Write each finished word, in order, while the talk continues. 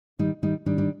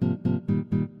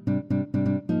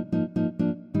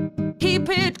Keep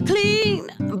it clean,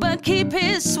 but keep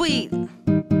it sweet.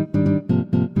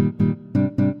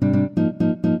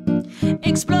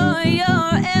 Explore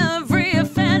your every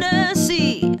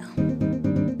fantasy.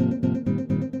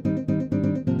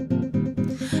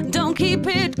 Don't keep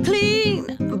it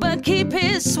clean, but keep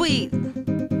it sweet.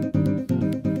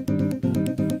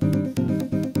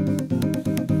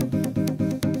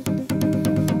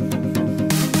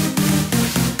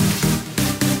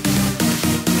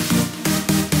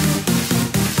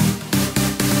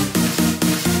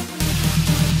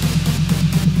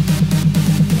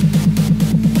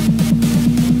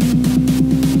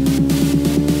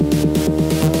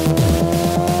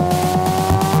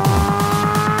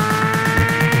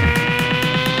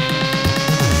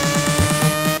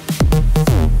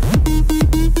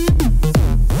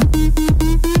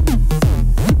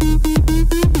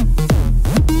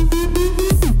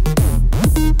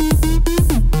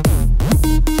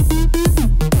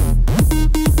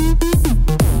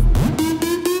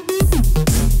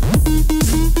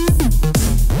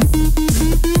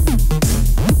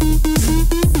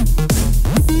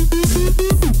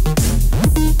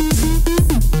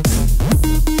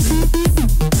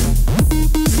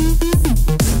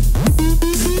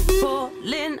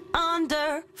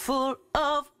 Full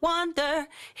of wonder,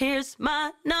 here's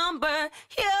my number,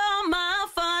 you're my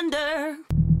funder.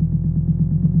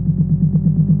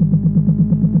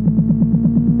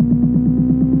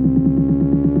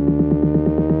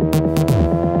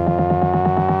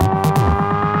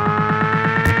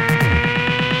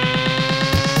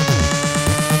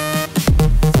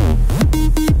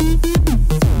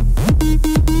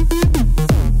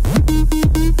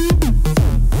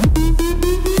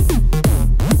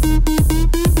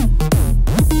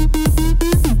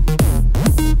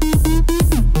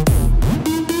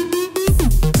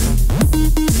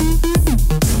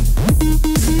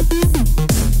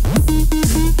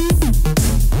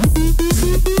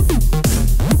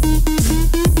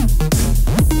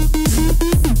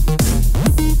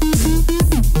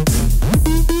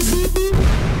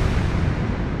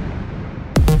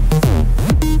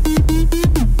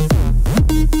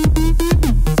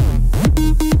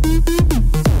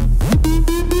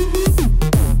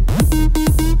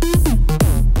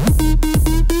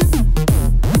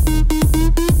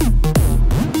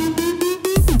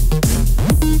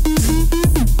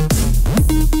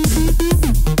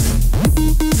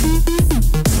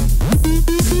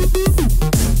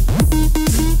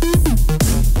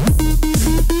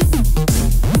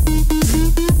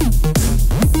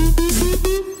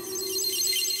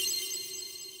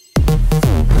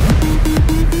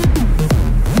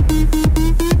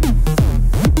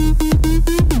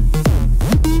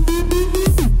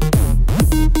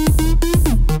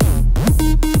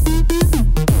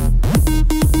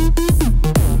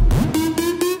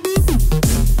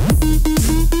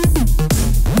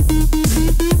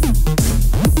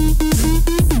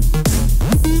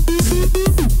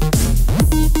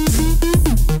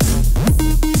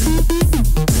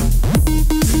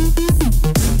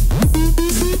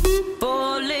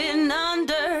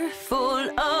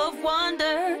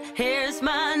 Here's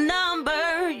my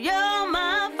number, you're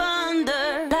my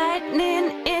thunder.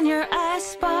 Lightning in your eyes,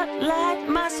 spotlight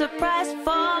my surprise.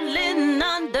 Falling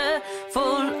under,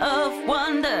 full of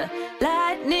wonder.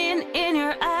 Lightning in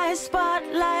your eyes,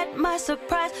 spotlight my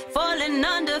surprise. Falling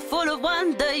under, full of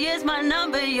wonder. Here's my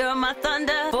number, you're my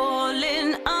thunder.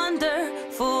 Falling under,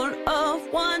 full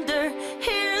of wonder.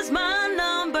 Here's my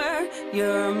number,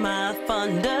 you're my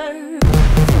thunder.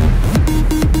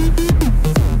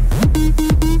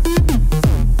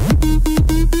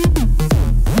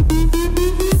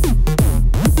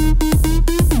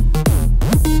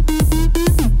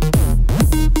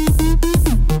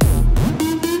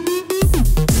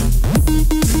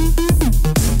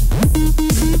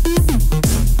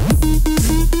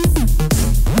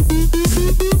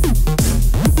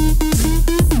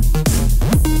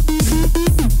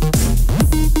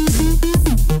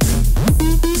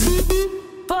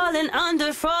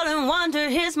 Falling wonder,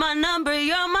 here's my number,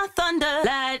 you're my thunder.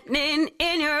 Lightning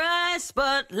in your eyes,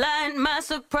 spotlight my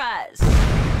surprise.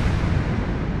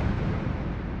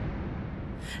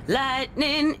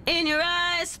 Lightning in your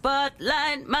eyes,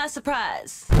 spotlight my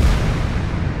surprise.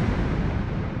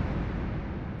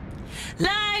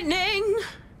 Lightning,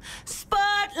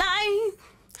 spotlight,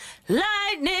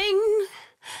 lightning,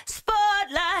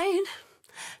 spotlight,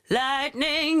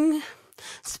 lightning,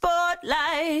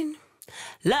 spotlight.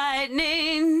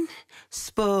 Lightning,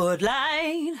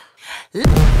 spotlight.